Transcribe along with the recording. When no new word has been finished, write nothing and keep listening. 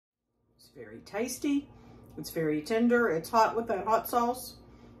very tasty. It's very tender. It's hot with that hot sauce,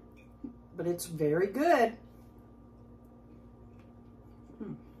 but it's very good.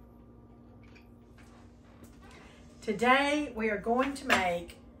 Today we are going to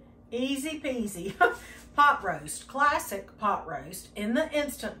make easy peasy pot roast, classic pot roast in the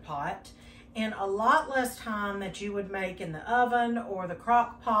Instant Pot in a lot less time that you would make in the oven or the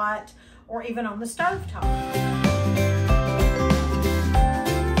crock pot or even on the stove top.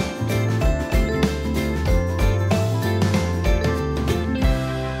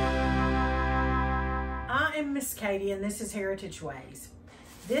 I am Miss Katie and this is Heritage Ways.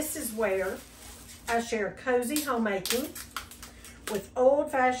 This is where I share cozy homemaking with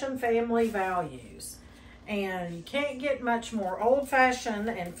old-fashioned family values. And you can't get much more old-fashioned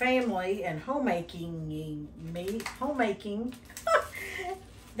and family and homemaking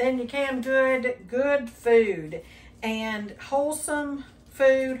than you can good food and wholesome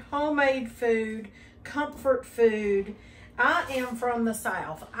food, homemade food, comfort food. I am from the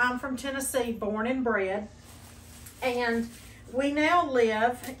South. I'm from Tennessee, born and bred, and we now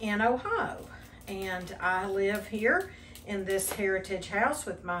live in Ohio. And I live here in this heritage house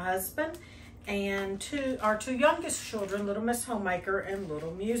with my husband and our two youngest children, Little Miss Homemaker and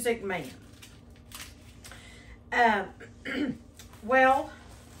Little Music Man. Well,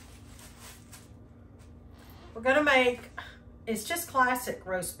 we're gonna make, it's just classic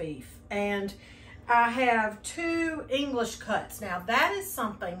roast beef, and I have 2 English cuts. Now that is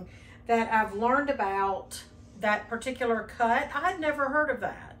something that I've learned about, that particular cut. I had never heard of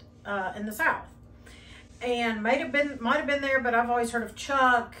that in the South. And might have been there, but I've always heard of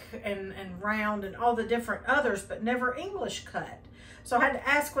chuck and round and all the different others, but never English cut. So I had to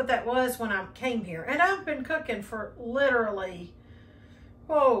ask what that was when I came here. And I've been cooking for literally,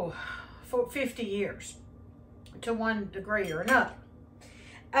 for 50 years to one degree or another.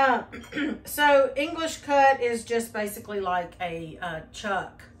 So English cut is just basically like a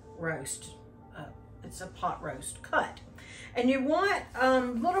chuck roast. It's a pot roast cut. And you want a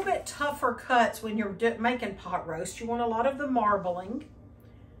little bit tougher cuts when you're making pot roast. You want a lot of the marbling.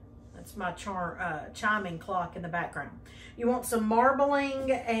 That's my chiming clock in the background. You want some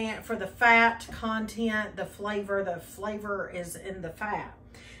marbling and for the fat content, the flavor is in the fat.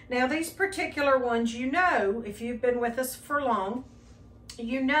 Now these particular ones, you know, if you've been with us for long,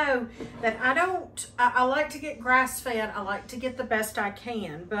 you know that I like to get grass-fed. I like to get the best I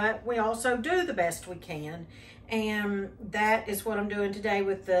can, but we also do the best we can. And that is what I'm doing today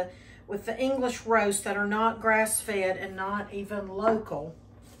with the English roast that are not grass-fed and not even local.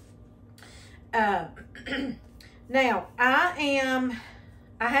 Now I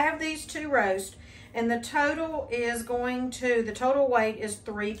have these 2 roasts, and the total weight is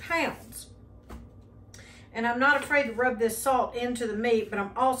 3 pounds. And I'm not afraid to rub this salt into the meat, but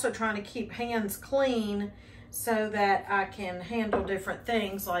I'm also trying to keep hands clean so that I can handle different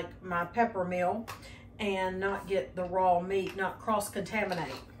things like my pepper mill and not get the raw meat, not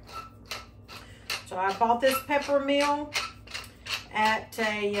cross-contaminate. So I bought this pepper mill at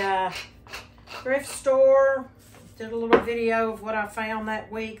a thrift store. Did a little video of what I found that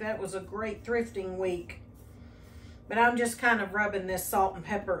week. That was a great thrifting week. But I'm just kind of rubbing this salt and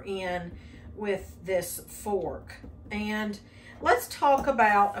pepper in with this fork. And let's talk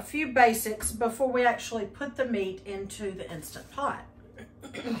about a few basics before we actually put the meat into the Instant Pot.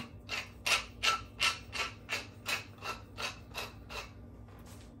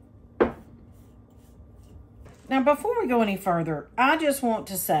 Now, before we go any further, I just want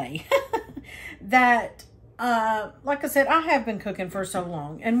to say that, like I said, I have been cooking for so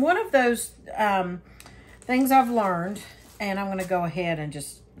long. And one of those things I've learned, and I'm going to go ahead and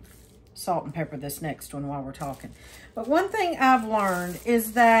just salt and pepper this next one while we're talking. But one thing I've learned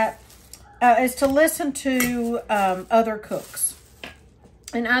is that, is to listen to other cooks.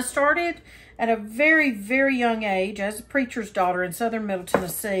 And I started at a very, very young age as a preacher's daughter in southern Middle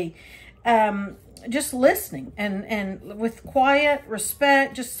Tennessee, just listening and with quiet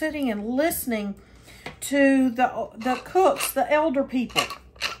respect, just sitting and listening to the cooks, the elder people,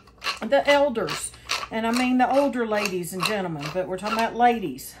 the elders. And I mean the older ladies and gentlemen, but we're talking about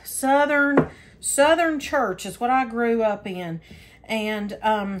ladies. Southern church is what I grew up in. And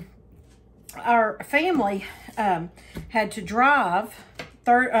our family had to drive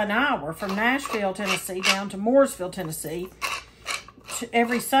an hour from Nashville, Tennessee, down to Mooresville, Tennessee,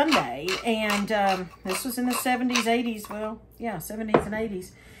 every Sunday. And this was in the 70s, 80s. Well, yeah, 70s and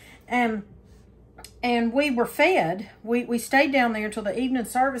 80s. And we were fed. We stayed down there until the evening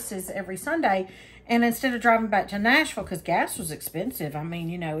services every Sunday. And instead of driving back to Nashville, because gas was expensive, I mean,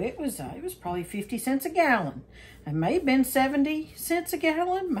 you know, it was probably 50 cents a gallon It may have been 70 cents a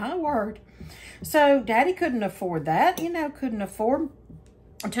gallon, my word. So Daddy couldn't afford that, you know, couldn't afford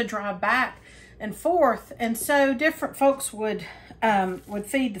to drive back and forth. And so different folks would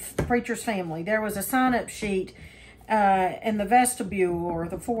feed the preacher's family. There was a sign-up sheet in the vestibule or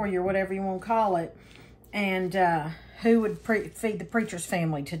the foyer, whatever you want to call it, and who would feed the preacher's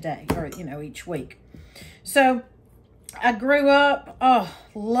family today, or, you know, each week. So I grew up,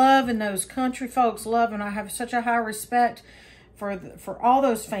 loving those country folks, loving. I have such a high respect for all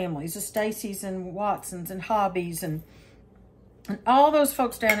those families, the Stacey's and Watsons and Hobbies and all those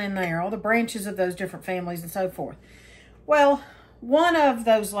folks down in there, all the branches of those different families and so forth. Well, one of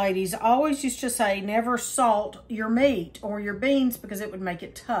those ladies always used to say, never salt your meat or your beans because it would make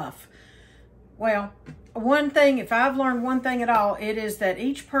it tough. Well, one thing, if I've learned one thing at all, it is that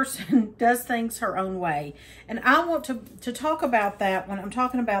each person does things her own way. And I want to talk about that when I'm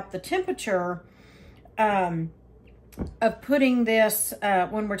talking about the temperature of putting this,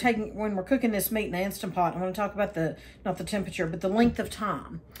 when we're cooking this meat in the Instant Pot. I want to talk about not the temperature, but the length of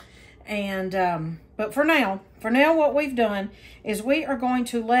time. And, but for now, what we've done is we are going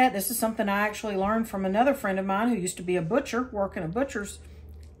to this is something I actually learned from another friend of mine who used to be a butcher, working a butcher's,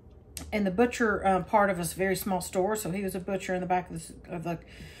 in the butcher part of a very small store. So he was a butcher in the back of the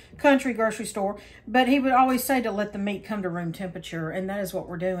country grocery store. But he would always say to let the meat come to room temperature, and that is what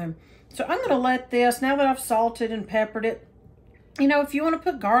we're doing. So I'm going to let this, now that I've salted and peppered it, you know, if you want to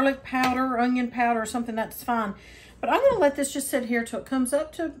put garlic powder, onion powder or something, that's fine. But I'm going to let this just sit here till it comes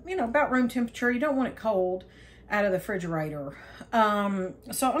up to, you know, about room temperature. You don't want it cold out of the refrigerator. So I'm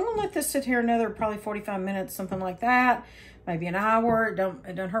going to let this sit here another probably 45 minutes, something like that. Maybe an hour. It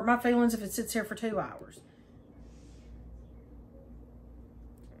don't hurt my feelings if it sits here for 2 hours.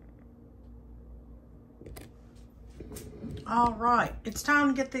 All right, it's time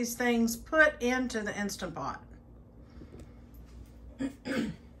to get these things put into the Instant Pot.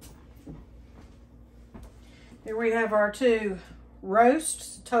 Here we have our 2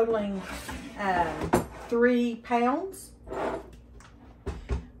 roasts totaling 3 pounds.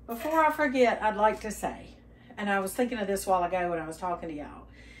 Before I forget, I'd like to say, and I was thinking of this a while ago when I was talking to y'all,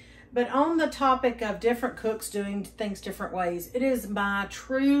 but on the topic of different cooks doing things different ways, it is my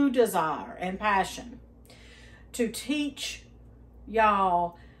true desire and passion to teach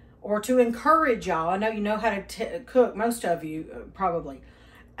y'all, or to encourage y'all. I know you know how to cook, most of you probably.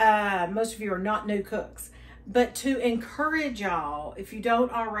 Most of you are not new cooks. But to encourage y'all, if you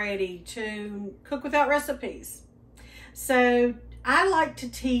don't already, to cook without recipes. So I like to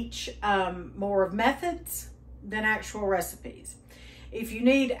teach more of methods than actual recipes. If you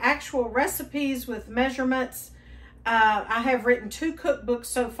need actual recipes with measurements, I have written 2 cookbooks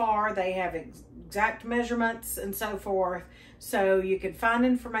so far. They have exact measurements and so forth. So you can find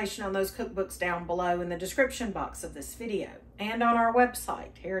information on those cookbooks down below in the description box of this video and on our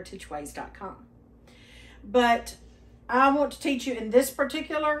website, heritageways.com. But I want to teach you in this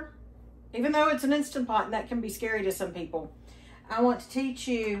particular, even though it's an Instant Pot and that can be scary to some people, I want to teach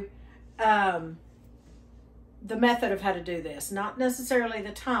you the method of how to do this, not necessarily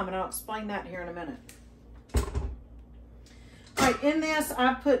the time, and I'll explain that here in a minute. All right, in this,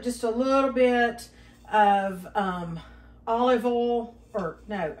 I put just a little bit of olive oil, or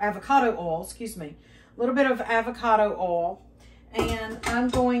no, avocado oil, excuse me. A little bit of avocado oil. And I'm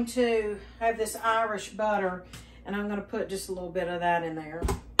going to have this Irish butter, and I'm going to put just a little bit of that in there.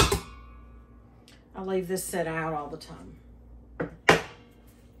 I leave this set out all the time,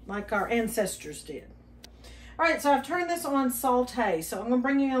 like our ancestors did. All right, so I've turned this on saute. So I'm going to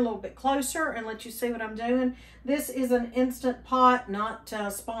bring you in a little bit closer and let you see what I'm doing. This is an Instant Pot, not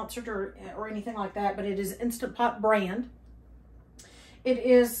sponsored or anything like that, but it is Instant Pot brand. It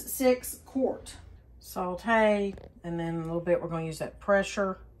is 6 quart. Saute, and then a little bit we're going to use that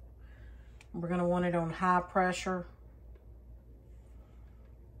pressure. We're going to want it on high pressure.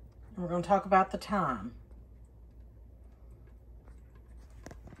 And we're going to talk about the time.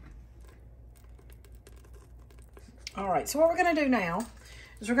 All right, so what we're going to do now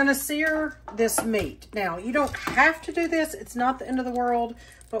is we're going to sear this meat. Now, you don't have to do this. It's not the end of the world,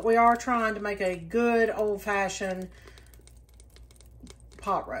 but we are trying to make a good old-fashioned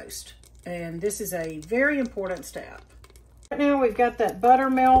pot roast. And this is a very important step. Right now we've got that butter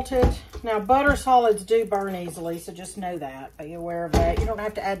melted. Now butter solids do burn easily, so just know that. Be aware of that. You don't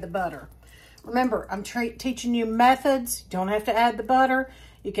have to add the butter. Remember, I'm teaching you methods. You don't have to add the butter.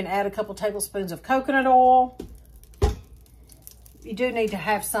 You can add a couple tablespoons of coconut oil. You do need to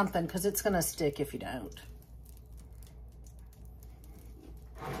have something because it's going to stick if you don't.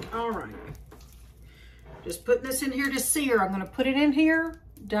 All right. Just putting this in here to sear. I'm going to put it in here.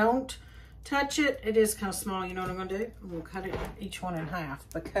 Don't touch it. It is kind of small. You know what I'm going to do? I'm going to cut it each one in half,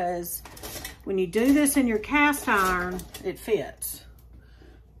 because when you do this in your cast iron, it fits.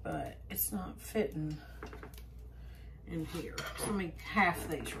 But it's not fitting in here. So let me half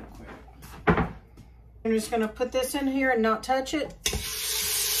these real quick. I'm just going to put this in here and not touch it.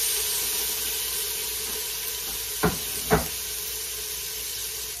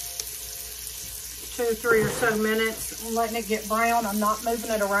 2 or 3 or so minutes. I'm letting it get brown. I'm not moving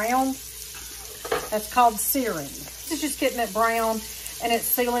it around. That's called searing. It's just getting it brown and it's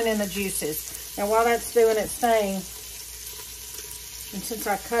sealing in the juices. Now while that's doing its thing, and since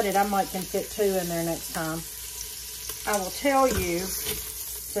I cut it, I might can fit 2 in there next time. I will tell you,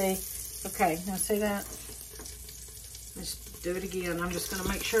 see, okay, now see that? Let's do it again. I'm just gonna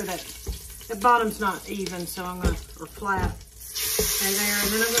make sure that the bottom's not even, so I'm gonna, or flat. Okay, there, and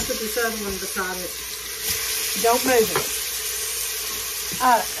then I'm gonna put this other one beside it. Don't move it.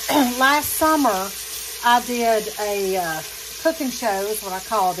 Last summer, I did a cooking show, is what I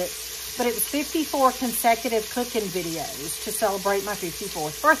called it, but it was 54 consecutive cooking videos to celebrate my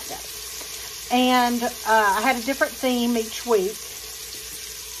 54th birthday. And I had a different theme each week.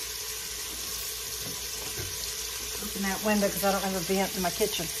 Open that window because I don't have a vent in my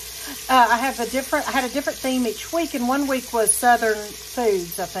kitchen. I had a different theme each week, and one week was Southern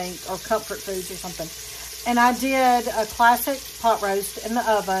foods, I think, or comfort foods or something. And I did a classic pot roast in the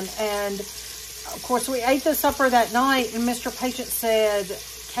oven, and of course we ate the supper that night, and Mr. Patient said,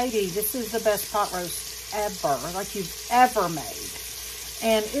 Katie, this is the best pot roast ever, like you've ever made.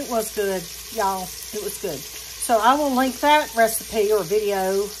 And it was good, y'all. It was good. So I will link that recipe or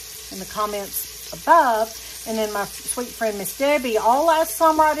video in the comments above. And then my sweet friend, Miss Debbie, all last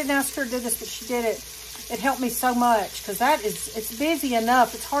summer, I didn't ask her to do this, but she did it. It helped me so much, because it's busy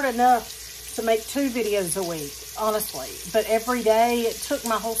enough. It's hard enough to make 2 videos a week, honestly. But every day, it took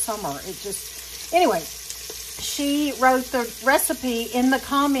my whole summer. It just, anyway, she wrote the recipe in the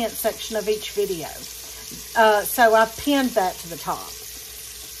comment section of each video. So I pinned that to the top.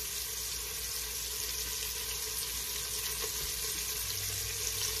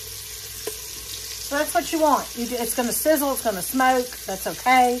 So that's what you want. It's going to sizzle. It's going to smoke. That's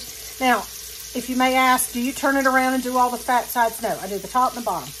okay. Now, if you may ask, do you turn it around and do all the fat sides? No, I do the top and the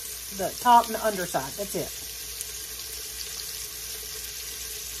bottom. The top and the underside. That's it.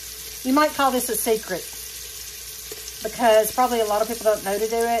 You might call this a secret, because probably a lot of people don't know to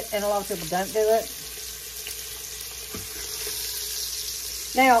do it, and a lot of people don't do it.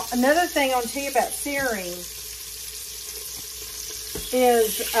 Now, another thing I'll tell you about searing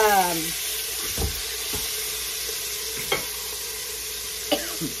is...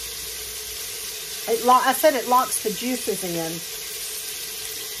 I said it locks the juices in,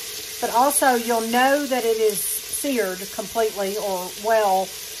 but also you'll know that it is seared completely or well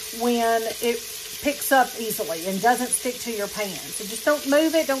when it picks up easily and doesn't stick to your pan. So just don't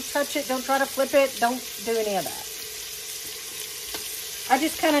move it, don't touch it, don't try to flip it, don't do any of that. I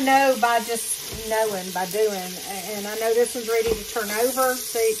just kind of know by just knowing, by doing, and I know this one's ready to turn over.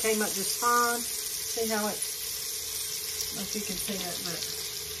 See, it came up just fine. See how it, I don't know if you can see it, but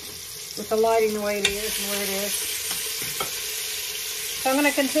with the lighting the way it is and where it is. So I'm going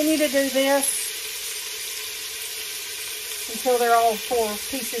to continue to do this until they're all 4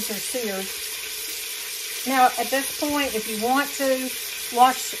 pieces are seared. Now, at this point, if you want to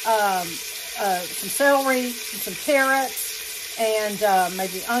wash some celery and some carrots and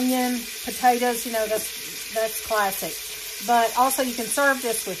maybe onion, potatoes, you know, that's classic. But also you can serve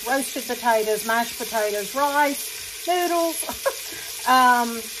this with roasted potatoes, mashed potatoes, rice, noodles,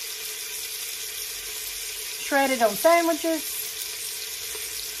 shredded on sandwiches.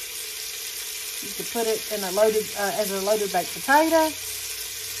 You could put it in a loaded as a loaded baked potato.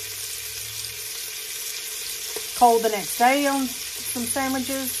 Cold the next day on some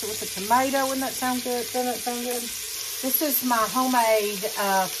sandwiches with a tomato. Wouldn't that sound good? Doesn't that sound good? This is my homemade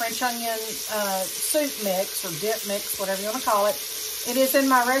French onion soup mix or dip mix, whatever you want to call it. It is in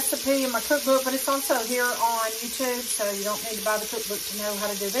my recipe in my cookbook, but it's also here on YouTube, so you don't need to buy the cookbook to know how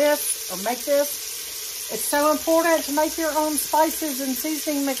to do this or make this. It's so important to make your own spices and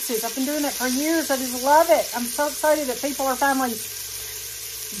seasoning mixes. I've been doing it for years. I just love it. I'm so excited that people are finally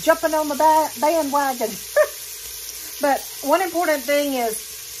jumping on the bandwagon. But one important thing is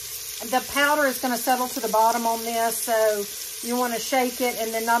the powder is going to settle to the bottom on this, so you want to shake it.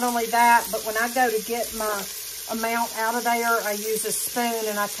 And then not only that, but when I go to get my amount out of there, I use a spoon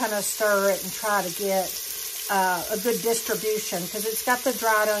and I kind of stir it and try to get a good distribution, because it's got the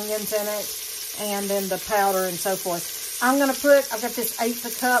dried onions in it and then the powder and so forth. I've got this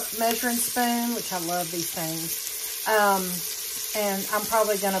 1/8 cup measuring spoon, which I love these things. And I'm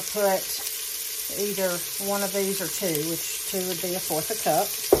probably going to put either one of these or two, which 2 would be 1/4 cup.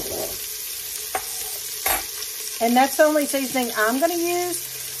 And that's the only seasoning I'm going to use.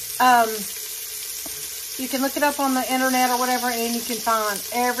 You can look it up on the internet or whatever, and you can find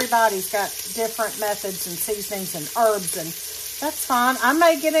everybody's got different methods and seasonings and herbs, and that's fine. I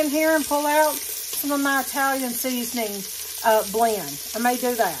may get in here and pull out some of my Italian seasoning blend. I may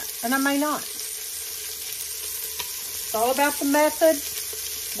do that, and I may not. It's all about the method,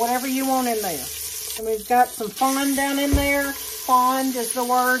 whatever you want in there. And we've got some fond down in there. Fond is the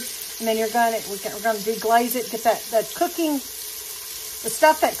word. And then we're gonna deglaze it, get that cooking, the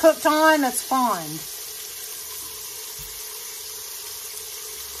stuff that cooked on, that's fond.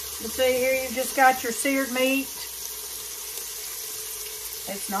 You see here, you just got your seared meat.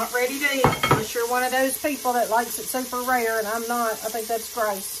 It's not ready to eat, unless you're one of those people that likes it super rare, and I'm not. I think that's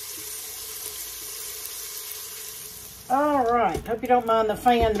gross. All right, hope you don't mind the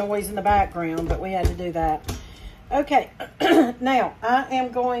fan noise in the background, but we had to do that. Okay, now I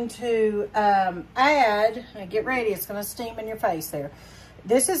am going to add, get ready, it's going to steam in your face there.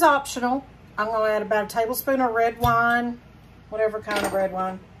 This is optional. I'm going to add about a tablespoon of red wine, whatever kind of red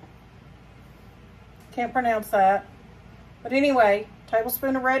wine. Can't pronounce that. But anyway,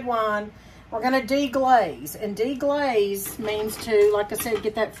 tablespoon of red wine. We're going to deglaze, and deglaze means to, like I said,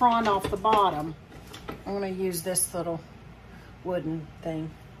 get that frond off the bottom. I'm going to use this little wooden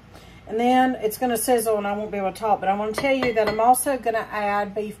thing. And then it's going to sizzle and I won't be able to talk, but I want to tell you that I'm also going to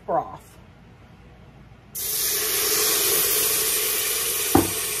add beef broth.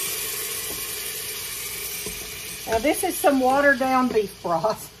 Now this is some watered down beef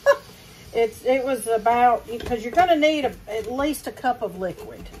broth. It was about, because you're going to need at least a cup of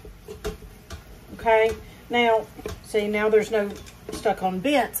liquid. Okay. Now, see, now there's no stuck on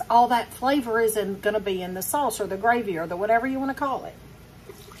bits. All that flavor isn't going to be in the sauce or the gravy or the whatever you want to call it.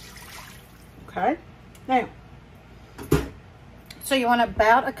 Okay, now, so you want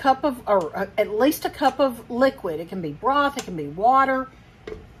about a cup of, or at least a cup of liquid. It can be broth, it can be water.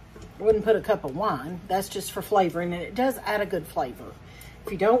 I wouldn't put a cup of wine. That's just for flavoring, and it does add a good flavor.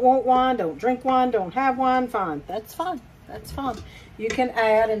 If you don't want wine, don't drink wine, don't have wine, fine. That's fine. That's fine. You can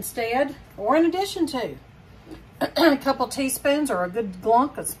add instead, or in addition to, a couple teaspoons or a good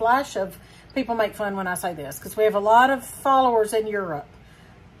glunk, a splash of, people make fun when I say this, because we have a lot of followers in Europe.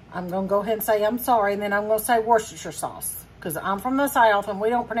 I'm going to go ahead and say I'm sorry, and then I'm going to say Worcestershire sauce, because I'm from the South, and we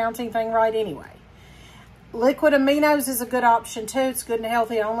don't pronounce anything right anyway. Liquid aminos is a good option, too. It's good and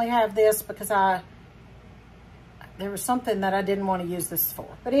healthy. I only have this because there was something that I didn't want to use this for.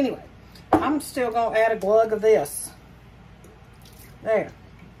 But anyway, I'm still going to add a glug of this. There.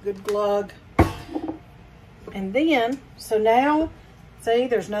 Good glug. And then, so now, see,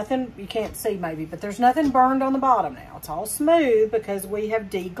 there's nothing, you can't see maybe, but there's nothing burned on the bottom now. It's all smooth because we have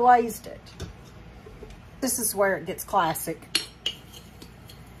deglazed it. This is where it gets classic.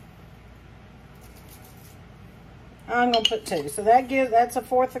 I'm going to put 2. So that's a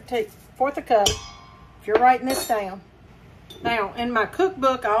 1/4 a cup, if you're writing this down. Now, in my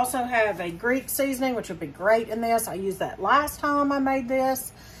cookbook, I also have a Greek seasoning, which would be great in this. I used that last time I made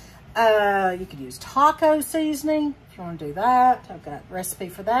this. You could use taco seasoning if you want to do that. I've got a recipe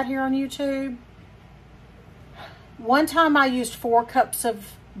for that here on YouTube. One time I used 4 cups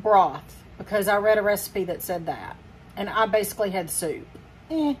of broth because I read a recipe that said that. And I basically had soup.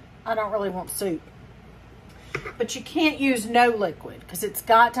 I don't really want soup. But you can't use no liquid because it's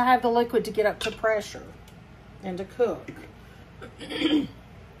got to have the liquid to get up to pressure and to cook.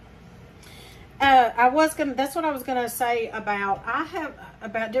 That's what I was gonna say about,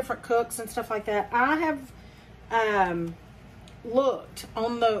 about different cooks and stuff like that. I have looked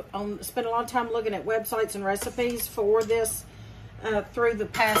spent a lot of time looking at websites and recipes for this through the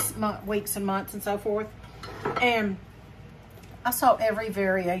past weeks and months and so forth, and I saw every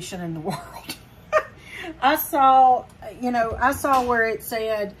variation in the world. I saw where it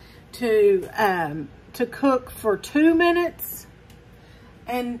said to cook for 2 minutes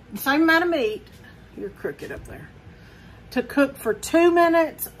and the same amount of meat. You're crooked up there. To cook for 2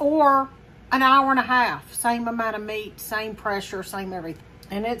 minutes or an hour and a half. Same amount of meat, same pressure, same everything.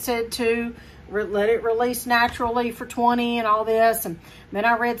 And it said to let it release naturally for 20 and all this. And then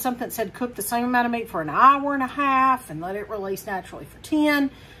I read something that said cook the same amount of meat for an hour and a half and let it release naturally for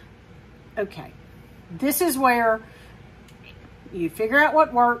 10. Okay. This is where you figure out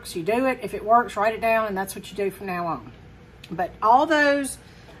what works. You do it. If it works, write it down, and that's what you do from now on. But all those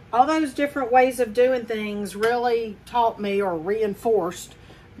different ways of doing things really taught me or reinforced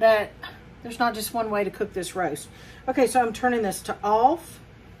that there's not just one way to cook this roast. Okay, so I'm turning this to off,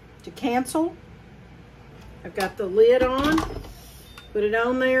 to cancel. I've got the lid on, put it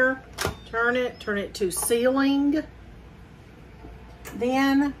on there, turn it to sealing.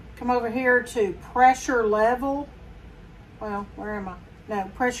 Then come over here to pressure level. Well, where am I? No,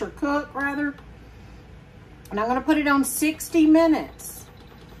 pressure cook rather. And I'm gonna put it on 60 minutes.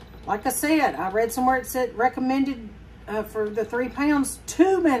 Like I said, I read somewhere it said recommended for the 3 pounds,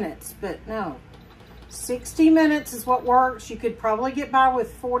 2 minutes, but no. 60 minutes is what works. You could probably get by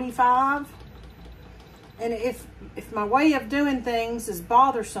with 45. And if my way of doing things is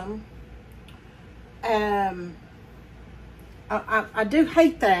bothersome, I do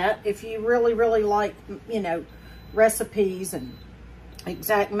hate that if you really, really like, you know, recipes and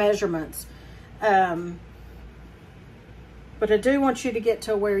exact measurements. But I do want you to get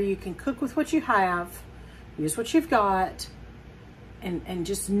to where you can cook with what you have, use what you've got, and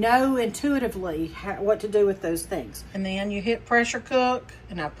just know intuitively what to do with those things. And then you hit pressure cook,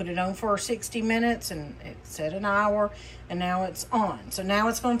 and I put it on for 60 minutes, and it said an hour, and now it's on. So now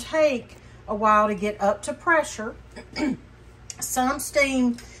it's going to take a while to get up to pressure. Some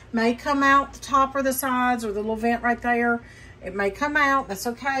steam may come out the top or the sides or the little vent right there. It may come out. That's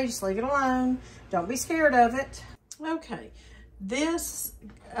okay. Just leave it alone. Don't be scared of it. Okay. This,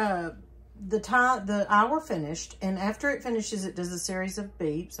 the hour finished, and after it finishes, it does a series of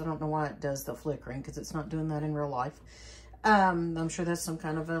beeps. I don't know why it does the flickering, because it's not doing that in real life. I'm sure that's some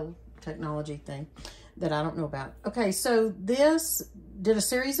kind of a technology thing that I don't know about. Okay, so this did a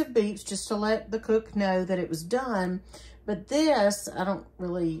series of beeps just to let the cook know that it was done. But this, I don't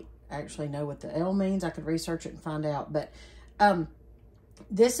really actually know what the L means. I could research it and find out. But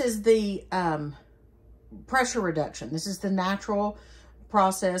this is the pressure reduction. This is the natural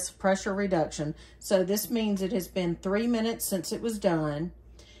process, pressure reduction. So this means it has been 3 minutes since it was done.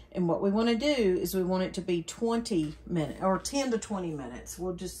 And what we want to do is we want it to be 20 minutes or 10 to 20 minutes.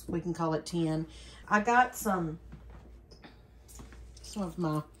 We can call it 10. I got some of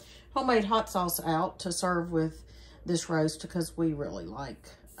my homemade hot sauce out to serve with this roast because we really like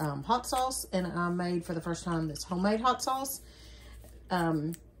hot sauce. And I made for the first time this homemade hot sauce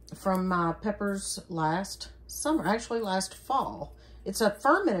from my peppers last summer, actually last fall. It's a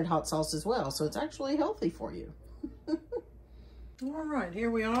fermented hot sauce as well, so it's actually healthy for you. All right,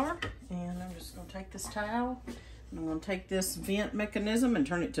 here we are. And I'm just gonna take this towel, and I'm gonna take this vent mechanism and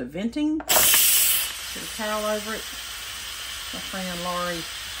turn it to venting. Put a towel over it. My friend Laurie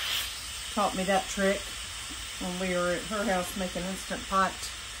taught me that trick when we were at her house making instant pot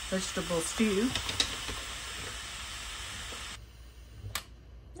vegetable stew.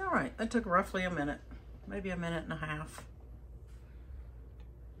 All right, that took roughly a minute, maybe a minute and a half.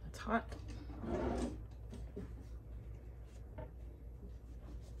 It's hot.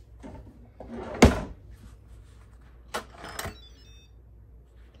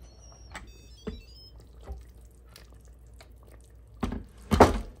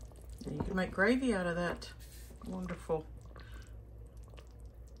 You can make gravy out of that wonderful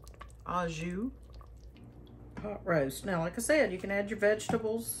au jus pot roast. Now, like I said, you can add your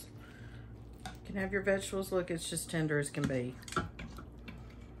vegetables. You can have your vegetables. Look, it's just tender as can be.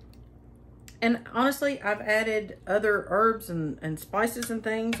 And honestly, I've added other herbs and spices and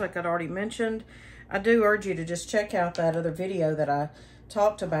things like I'd already mentioned. I do urge you to just check out that other video that I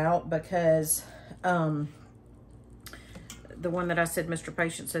talked about, because the one that I said, Mr.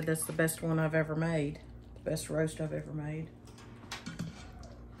 Patient said that's the best one I've ever made. The best roast I've ever made.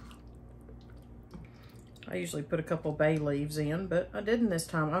 I usually put a couple bay leaves in, but I didn't this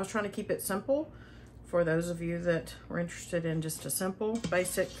time. I was trying to keep it simple for those of you that were interested in just a simple,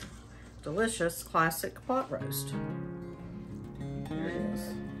 basic, delicious, classic pot roast. There it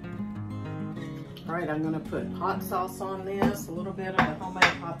is. All right, I'm gonna put hot sauce on this, a little bit of the homemade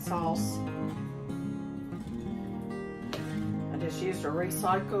hot sauce. I just used a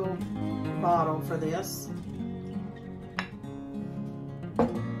recycled bottle for this.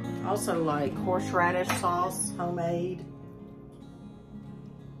 Also like horseradish sauce, homemade.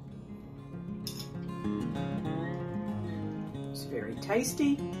 It's very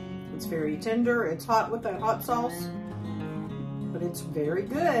tasty. It's very tender. It's hot with that hot sauce, but it's very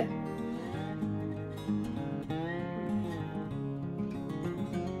good.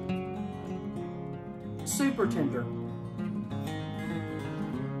 Super tender.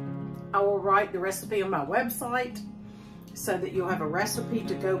 I will write the recipe on my website so that you'll have a recipe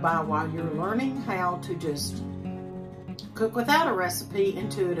to go by while you're learning how to just cook without a recipe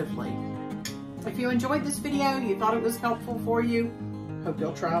intuitively. If you enjoyed this video, you thought it was helpful for you, hope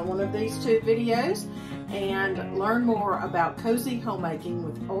you'll try one of these 2 videos and learn more about cozy homemaking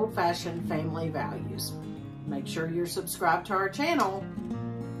with old-fashioned family values. Make sure you're subscribed to our channel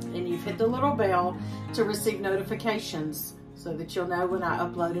and you've hit the little bell to receive notifications so that you'll know when I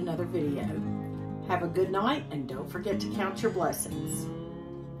upload another video. Have a good night, and don't forget to count your blessings.